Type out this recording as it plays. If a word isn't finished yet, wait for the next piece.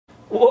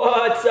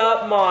What's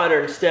up,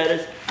 modern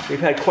steaders? We've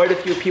had quite a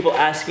few people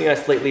asking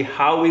us lately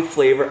how we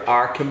flavor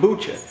our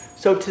kombucha.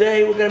 So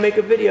today we're gonna make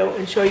a video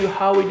and show you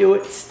how we do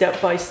it step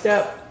by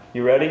step.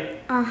 You ready?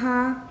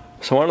 Uh-huh.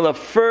 So one of the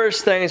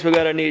first things we're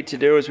gonna need to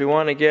do is we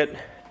wanna get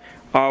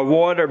our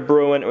water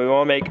brewing, and we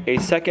wanna make a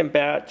second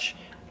batch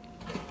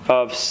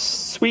of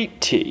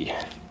sweet tea.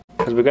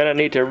 Because we're gonna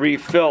need to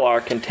refill our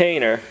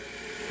container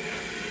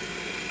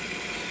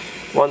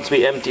once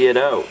we empty it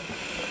out.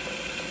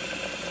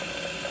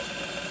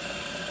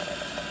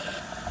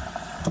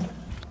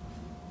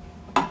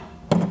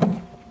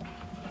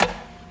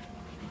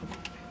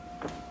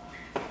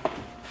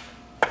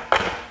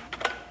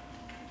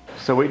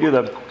 So we do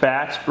the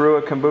batch brew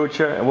of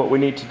kombucha, and what we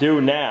need to do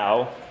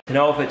now to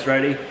know if it's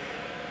ready,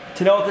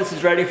 to know if this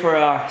is ready for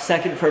our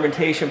second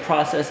fermentation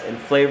process and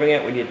flavoring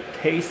it, we need to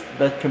taste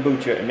the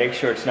kombucha and make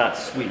sure it's not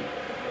sweet.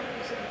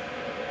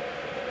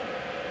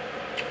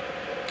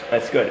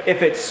 That's good.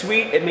 If it's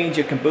sweet, it means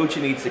your kombucha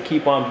needs to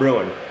keep on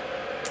brewing.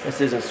 This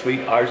isn't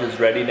sweet, ours is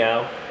ready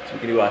now, so we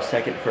can do our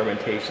second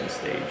fermentation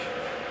stage.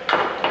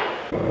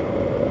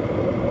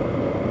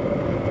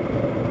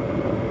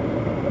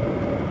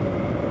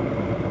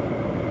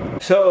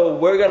 So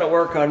we're gonna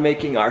work on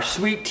making our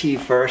sweet tea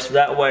first.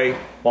 That way,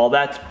 while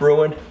that's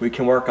brewing, we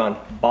can work on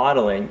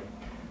bottling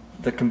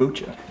the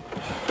kombucha.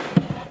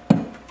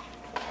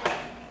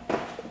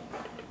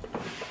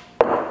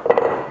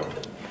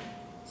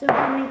 So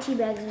how many tea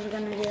bags are we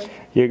gonna do?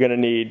 You're gonna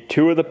need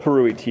 2 of the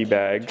Perui tea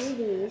bags,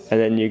 and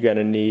then you're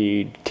gonna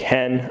need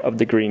 10 of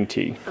the green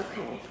tea.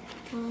 Okay.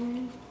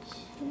 1, 2.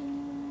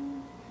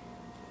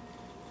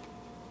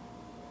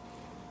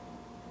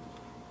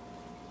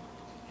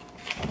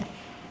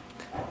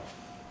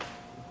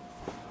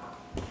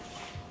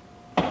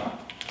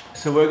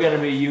 So we're gonna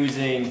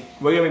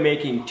be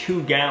making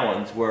 2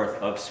 gallons worth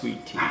of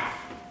sweet tea.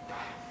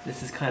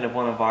 This is kind of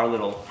one of our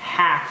little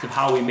hacks of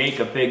how we make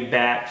a big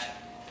batch.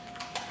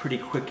 Pretty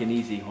quick and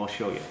easy, I'll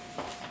show you.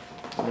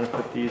 I'm gonna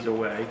put these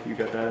away. You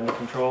got that under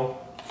control?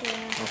 Yeah.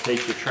 I'll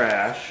take your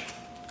trash.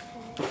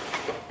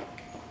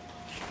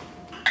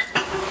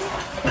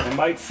 It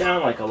might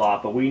sound like a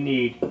lot, but we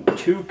need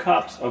 2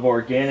 cups of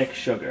organic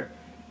sugar.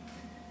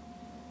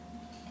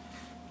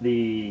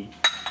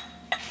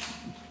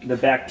 The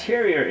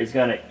bacteria is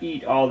going to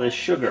eat all this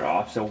sugar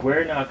off, so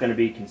we're not going to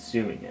be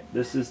consuming it.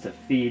 This is to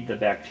feed the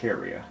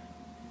bacteria.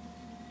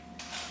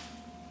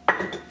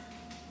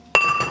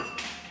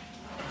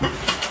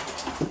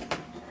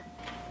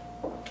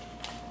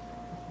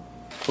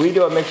 We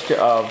do a mixture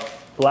of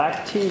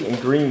black tea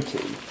and green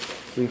tea.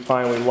 We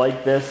find we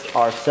like this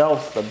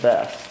ourselves the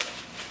best.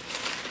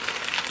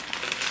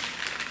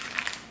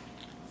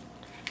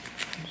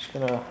 I'm just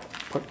going to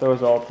put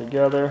those all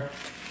together.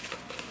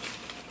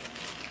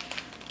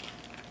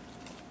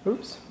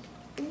 Oops.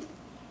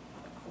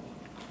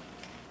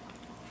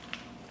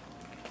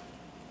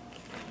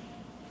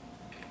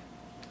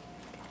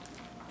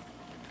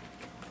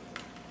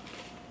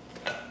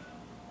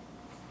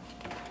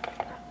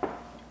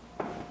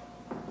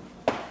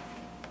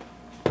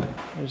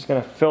 I'm just going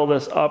to fill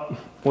this up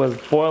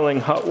with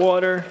boiling hot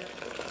water.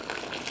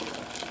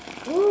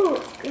 Ooh,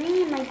 it's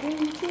green, like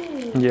green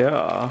tea.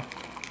 Yeah.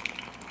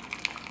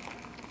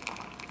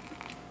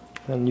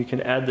 Then you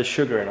can add the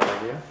sugar in,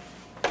 Olivia.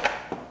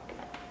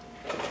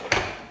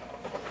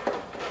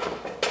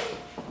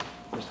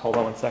 Just hold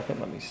on 1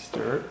 second, let me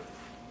stir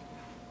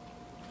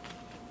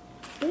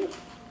it. Ooh.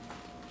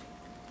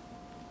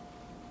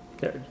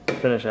 There,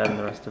 finish adding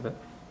the rest of it.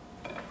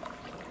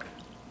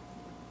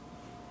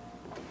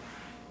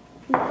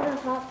 You could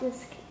have hot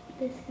this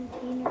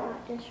container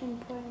got just from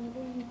pouring it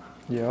in.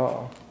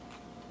 Yeah.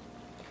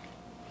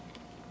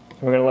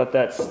 We're gonna let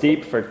that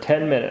steep for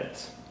 10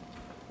 minutes.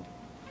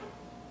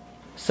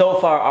 So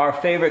far, our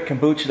favorite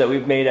kombucha that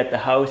we've made at the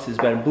house has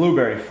been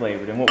blueberry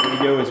flavored, and what we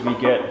do is we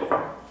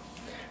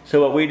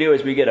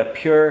get a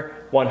pure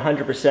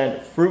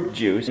 100% fruit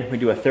juice. We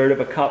do 1/3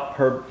 of a cup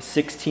per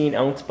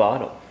 16-ounce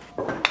bottle.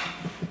 We're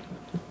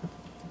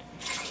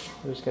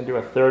just gonna do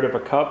 1/3 of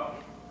a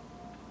cup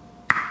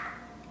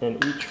in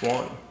each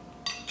one.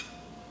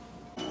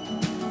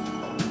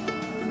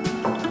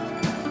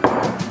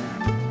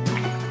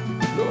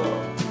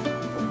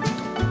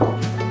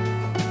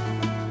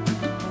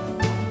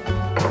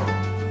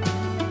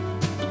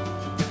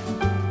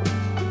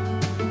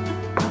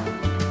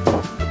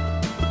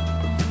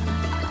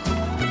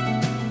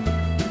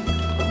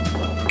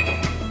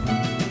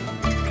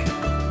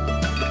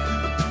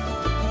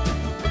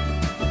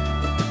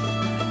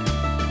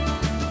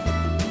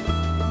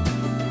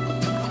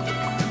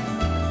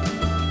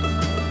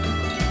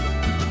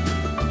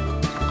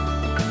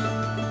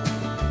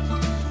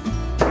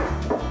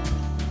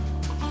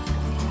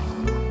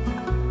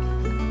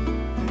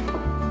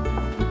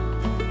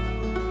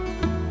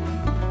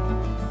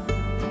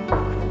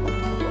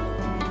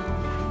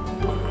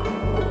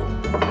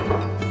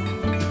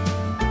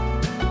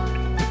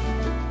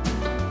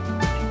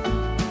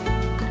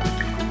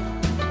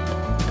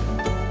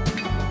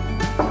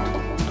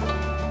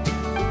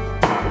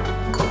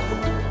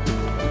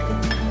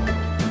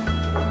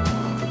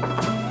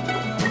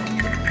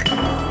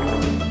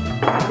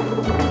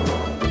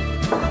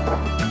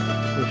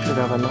 should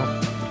have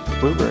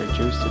enough blueberry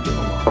juice to do them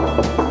all.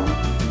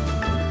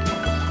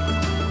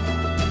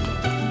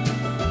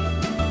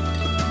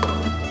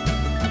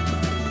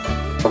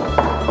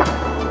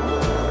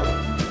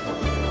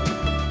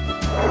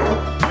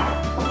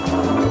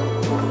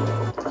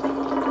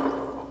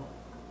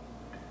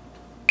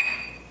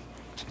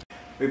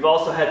 We've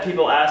also had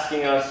people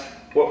asking us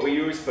what we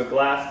use for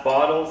glass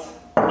bottles.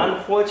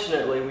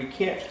 Unfortunately, we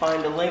can't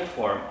find a link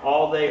for them.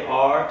 All they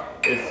are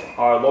is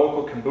our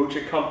local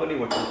kombucha company,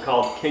 which is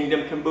called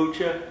Kingdom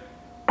Kombucha.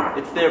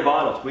 It's their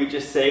bottles. We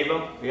just save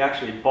them. We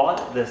actually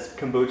bought this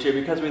kombucha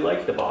because we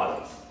like the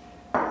bottles.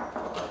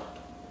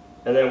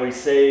 And then we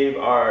save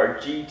our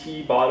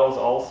GT bottles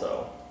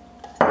also.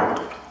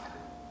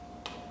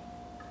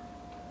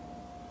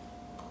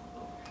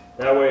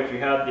 That way, if you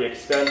have the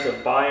expense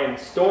of buying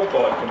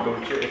store-bought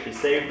kombucha, if you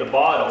save the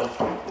bottles,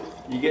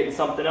 you're getting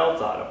something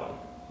else out of them,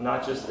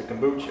 not just the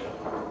kombucha.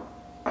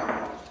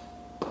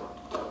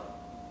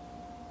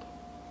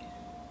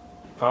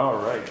 All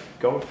right,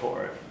 go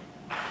for it.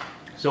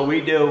 So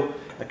we do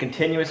a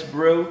continuous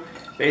brew.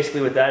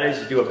 Basically what that is,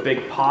 you do a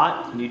big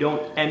pot, and you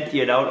don't empty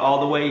it out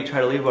all the way. You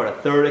try to leave about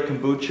a third of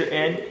kombucha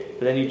in,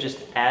 but then you just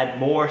add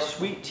more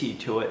sweet tea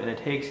to it, and it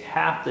takes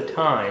half the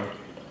time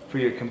for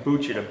your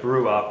kombucha to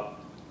brew up.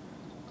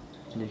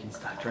 And you can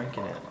start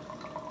drinking it.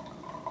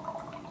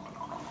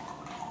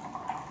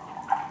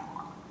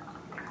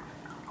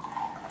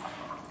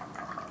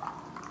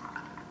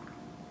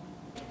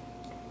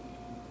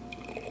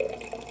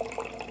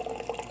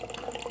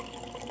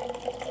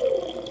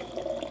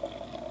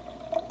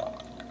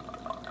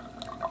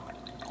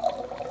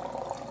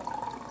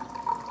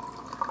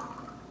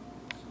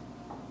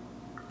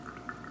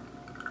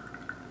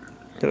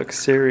 You look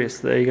serious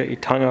there, you got your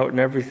tongue out and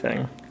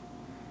everything.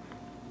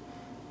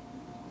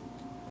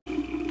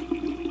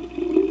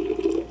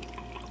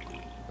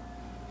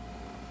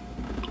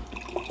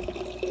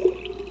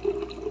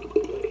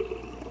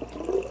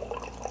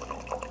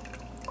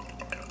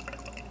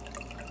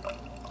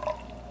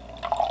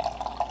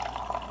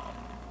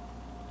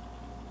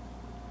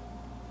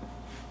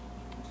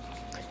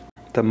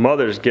 The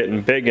mother's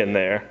getting big in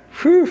there.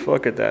 Whew,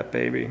 look at that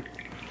baby.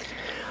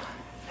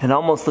 It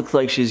almost looks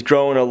like she's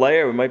growing a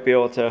layer. We might be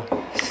able to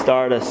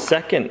start a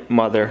second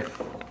mother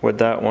with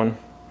that one.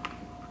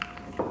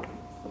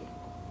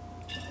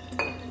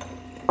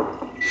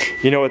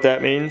 You know what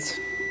that means?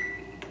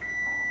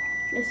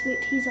 The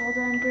sweet tea's all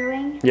done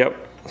brewing?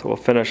 Yep. So we'll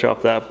finish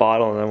off that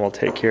bottle and then we'll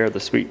take care of the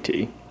sweet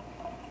tea.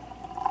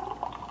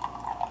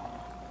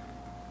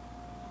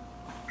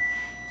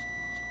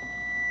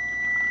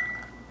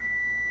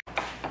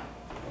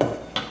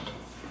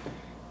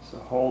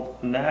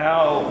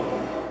 Now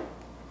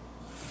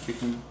we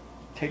can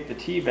take the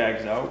tea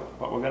bags out,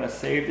 but we're going to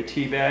save the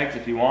tea bags.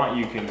 If you want,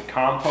 you can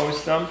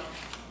compost them,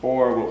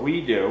 or what we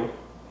do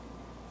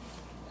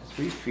is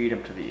we feed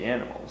them to the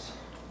animals.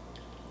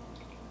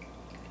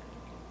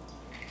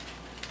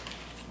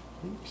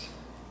 Oops.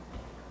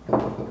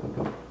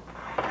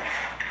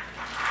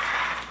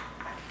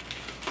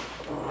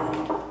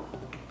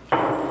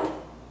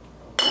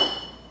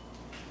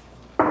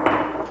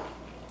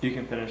 You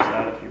can finish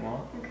that if you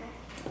want. Okay.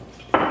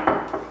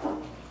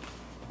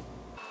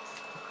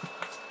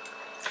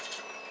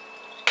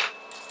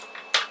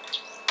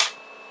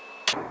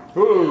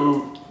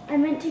 Ooh! I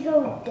meant to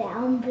go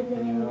down, but then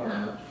I went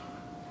up.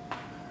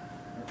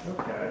 That's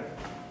okay.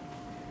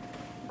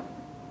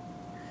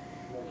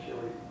 Make sure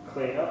we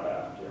clean up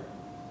after.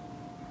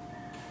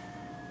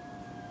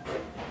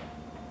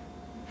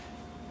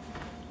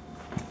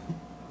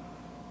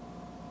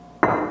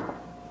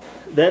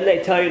 Then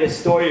they tell you to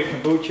store your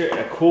kombucha in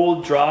a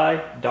cool,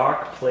 dry,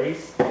 dark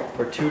place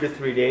for 2 to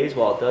 3 days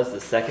while it does the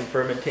second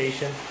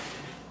fermentation.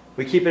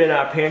 We keep it in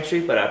our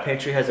pantry, but our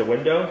pantry has a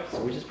window, so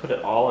we just put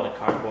it all in a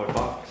cardboard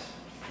box.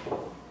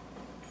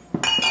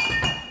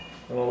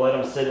 And we'll let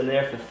them sit in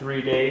there for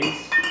 3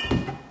 days.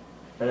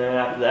 And then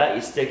after that,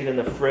 you stick it in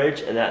the fridge,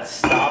 and that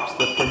stops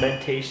the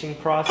fermentation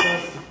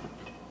process.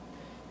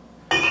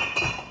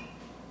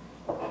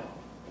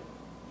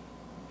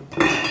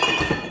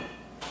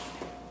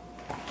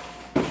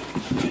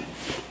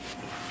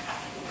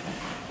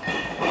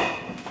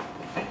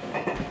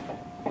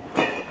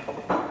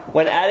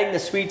 When adding the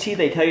sweet tea,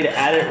 they tell you to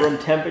add it at room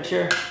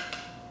temperature.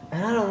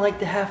 And I don't like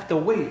to have to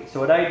wait.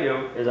 So what I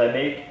do is I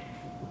make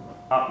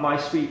up my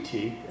sweet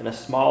tea in a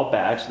small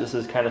batch. This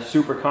is kind of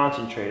super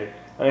concentrated.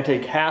 I'm gonna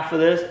take half of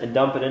this and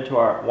dump it into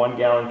our 1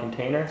 gallon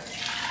container.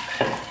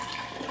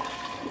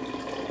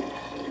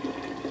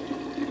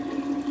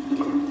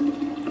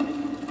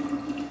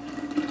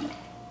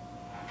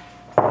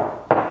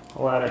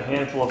 I'll add a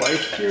handful of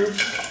ice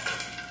cubes.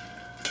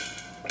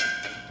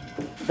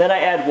 Then I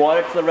add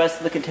water to the rest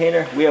of the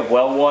container. We have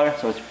well water,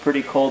 so it's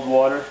pretty cold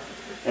water,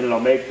 and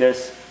it'll make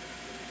this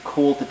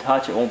cool to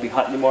touch. It won't be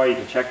hot anymore. You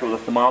can check it with a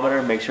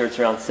thermometer, make sure it's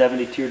around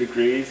 72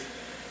 degrees.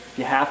 If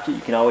you have to, you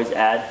can always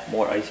add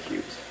more ice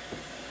cubes.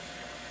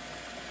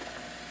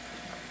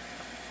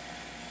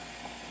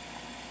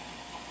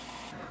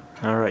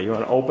 All right, you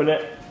want to open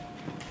it?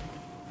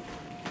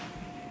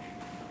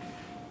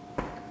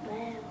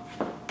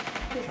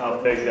 how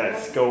big that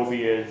SCOBY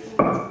is.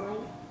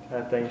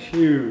 That thing's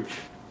huge.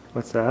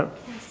 What's that?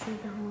 I see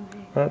the whole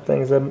thing. That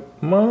thing's a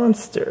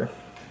monster.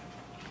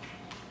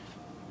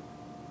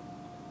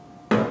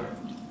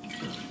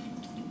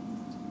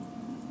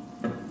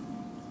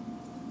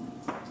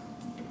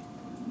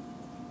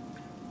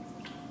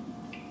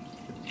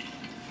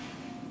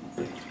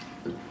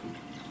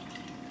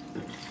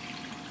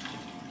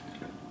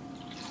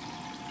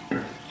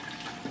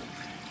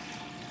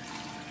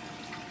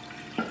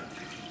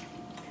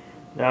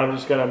 Now I'm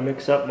just gonna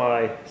mix up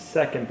my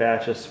second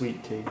batch of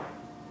sweet tea.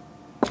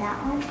 That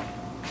one?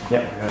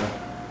 Yep, we're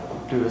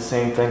gonna do the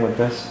same thing with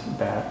this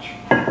batch.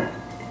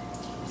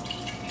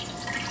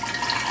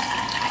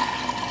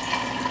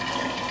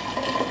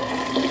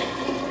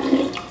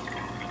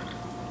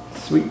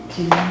 Sweet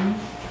tea.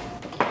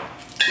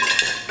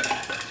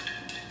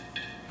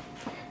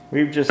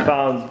 We've just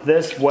found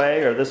this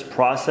way, or this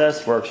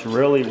process, works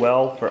really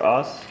well for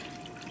us.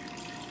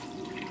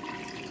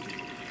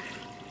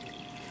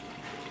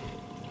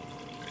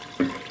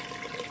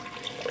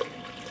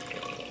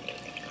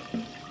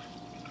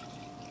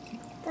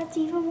 That's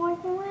even more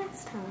than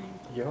last time.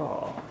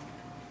 Yeah.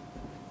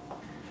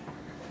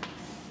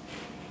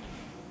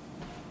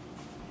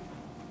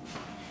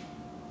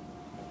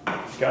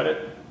 Got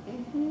it?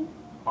 Mm-hmm.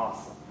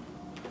 Awesome.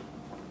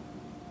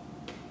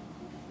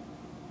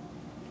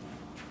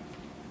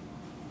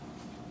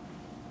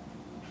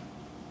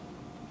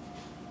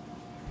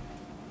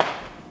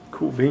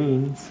 Cool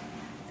beans.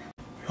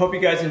 Hope you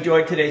guys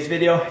enjoyed today's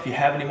video. If you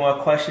have any more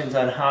questions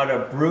on how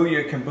to brew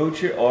your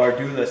kombucha or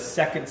do the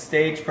second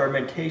stage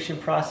fermentation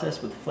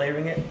process with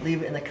flavoring it,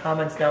 leave it in the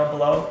comments down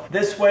below.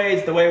 This way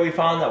is the way we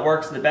found that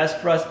works the best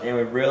for us, and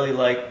we really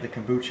like the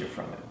kombucha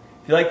from it.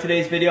 If you like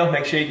today's video,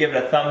 make sure you give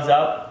it a thumbs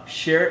up,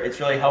 share it, it's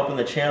really helping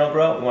the channel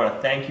grow. We want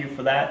to thank you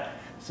for that.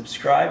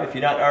 Subscribe if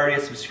you're not already a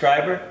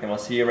subscriber, and we'll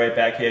see you right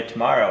back here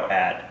tomorrow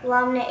at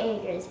Lumna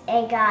Acres,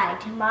 a guide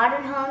to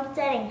modern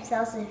homesteading,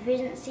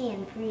 self-sufficiency,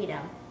 and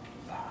freedom.